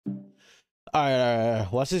All right.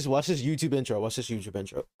 Watch this YouTube intro. Watch this YouTube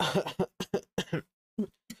intro.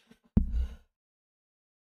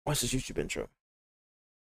 Watch this YouTube intro.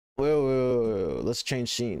 Wait. Let's change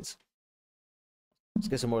scenes. Let's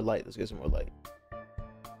get some more light.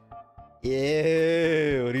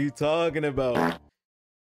 Yeah, what are you talking about?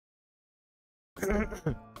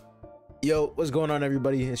 Yo, what's going on,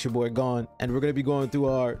 everybody? It's your boy Gone, and we're gonna be going through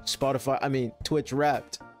our Twitch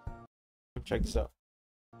Wrapped. Check this out.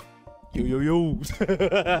 Yo.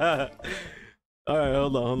 All right,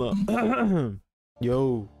 hold on.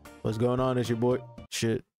 Yo, what's going on? It's your boy.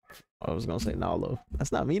 Shit, I was gonna say Nalo.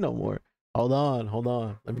 That's not me no more. Hold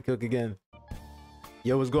on. Let me cook again.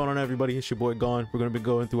 Yo, what's going on, everybody? It's your boy Gone. We're gonna be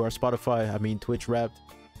going through our Twitch Wrapped.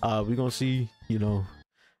 We're gonna see, and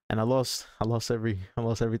I lost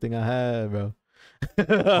everything I had, bro.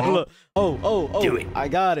 Do it. I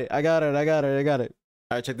got it. All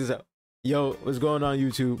right, check this out. Yo, what's going on,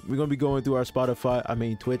 YouTube? We're gonna be going through our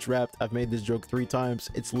Twitch Wrapped. I've made this joke 3 times.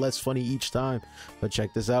 It's less funny each time, but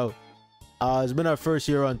check this out. It's been our first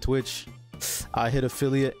year on Twitch. I hit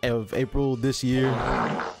affiliate of April this year.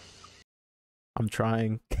 I'm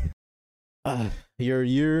trying. Your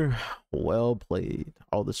year well played.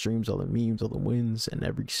 All the streams, all the memes, all the wins, and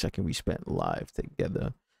every second we spent live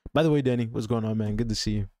together. By the way, Danny, what's going on, man? Good to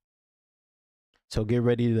see you. So get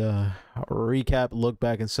ready to recap, look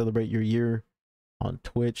back, and celebrate your year on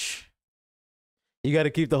Twitch. You got to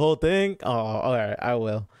keep the whole thing? Oh, all right. I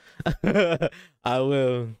will. I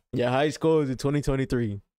will. Your high score is in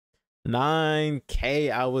 2023. 9K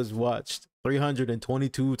hours watched.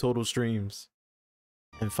 322 total streams.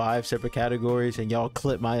 In 5 separate categories. And y'all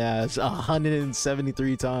clipped my ass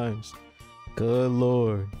 173 times. Good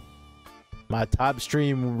Lord. My top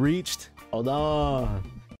stream reached. Hold on.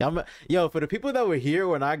 Yo, for the people that were here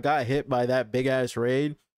when I got hit by that big ass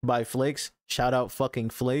raid by Flakes, shout out fucking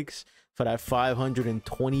Flakes for that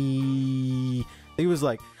 520.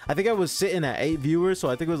 I think I was sitting at 8 viewers, so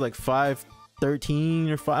I think it was like 513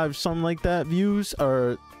 or 5 something like that viewers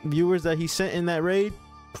that he sent in that raid.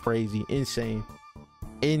 Crazy, insane.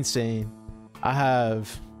 I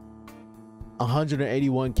have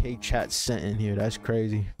 181k chats sent in here. That's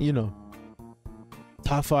crazy.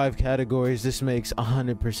 Top 5 categories. This makes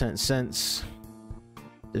 100% sense.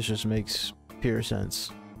 This just makes pure sense.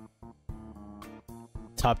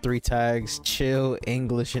 Top 3 tags: chill,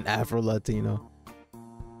 English, and Afro Latino.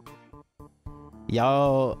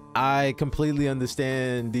 Y'all, I completely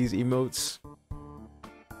understand these emotes.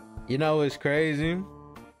 It's crazy.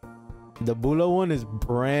 The Bula one is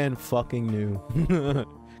brand fucking new.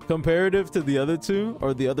 Comparative to the other 2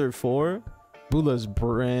 or the other 4. Bula's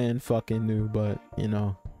brand fucking new, but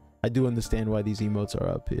I do understand why these emotes are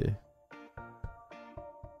up here.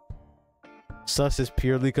 Sus is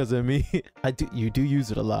purely because of me. You do use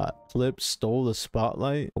it a lot. Clip stole the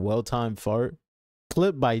spotlight. Well-timed fart.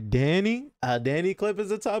 Clip by Danny. Danny clip is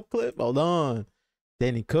the top clip. Hold on.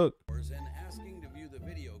 Danny Cook. And asking to view the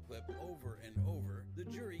video clip over and over, the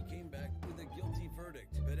jury came back with a guilty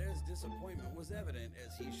verdict. But as disappointment was evident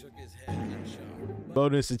as he shook his head in shock.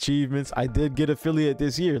 Bonus achievements. I did get affiliate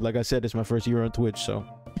this year. Like I said, it's my first year on Twitch, so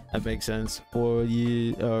that makes sense.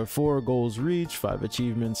 4 goals reached, 5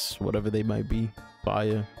 achievements, whatever they might be.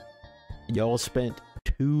 Fire. Y'all spent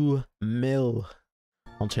 2 mil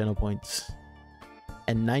on channel points,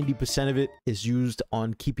 and 90% of it is used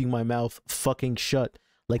on keeping my mouth fucking shut,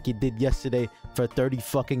 like you did yesterday for 30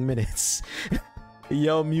 fucking minutes.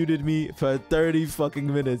 Y'all muted me for 30 fucking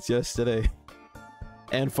minutes yesterday.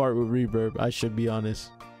 And fart with reverb, I should be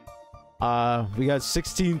honest. We got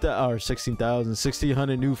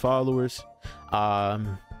 1,600 new followers.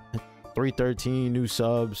 313 new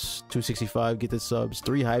subs, 265 gifted subs,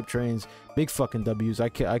 3 hype trains, big fucking W's. I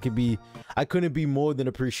couldn't be more than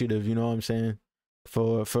appreciative, you know what I'm saying?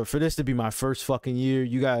 For this to be my first fucking year,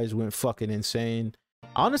 you guys went fucking insane.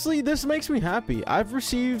 Honestly, this makes me happy. I've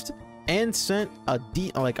received and sent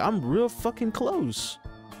I'm real fucking close.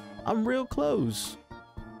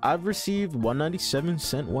 I've received 197,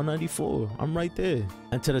 sent 194. I'm right there.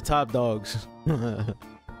 And to the top dogs. To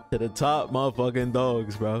the top motherfucking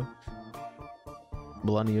dogs, bro.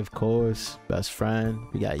 Blunny, of course. Best friend.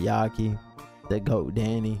 We got Yaki. The GOAT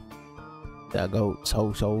Danny. The GOAT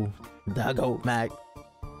So. The GOAT Mac.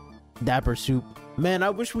 Dapper Soup. Man, I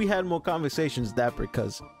wish we had more conversations, Dapper,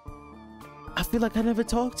 because I feel like I never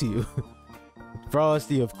talked to you.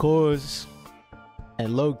 Frosty, of course.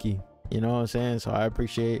 And Loki. You know what I'm saying? So I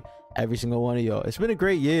appreciate every single one of y'all. It's been a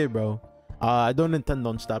great year, bro. I don't intend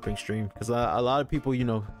on stopping stream because a lot of people,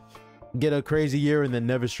 get a crazy year and then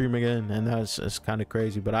never stream again, and it's kind of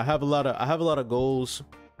crazy. But I have a lot of goals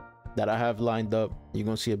that I have lined up. You're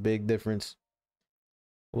gonna see a big difference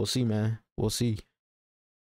We'll see, man. We'll see.